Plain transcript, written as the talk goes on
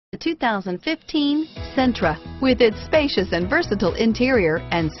The 2015 Sentra. With its spacious and versatile interior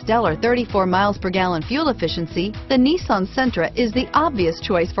and stellar 34 miles per gallon fuel efficiency, the Nissan Sentra is the obvious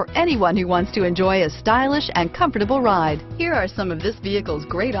choice for anyone who wants to enjoy a stylish and comfortable ride. Here are some of this vehicle's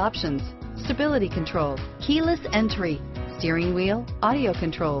great options: stability control, keyless entry, steering wheel audio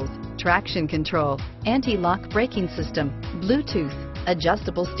controls, traction control, anti-lock braking system, Bluetooth,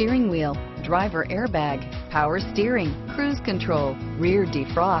 adjustable steering wheel, driver airbag, power steering, cruise control, rear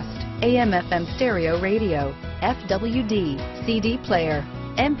defrost, AM/FM stereo radio, FWD, CD player,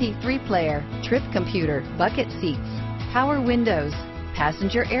 MP3 player, trip computer, bucket seats, power windows,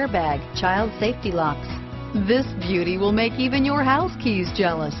 passenger airbag, child safety locks. This beauty will make even your house keys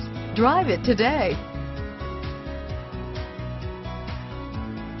jealous. Drive it today.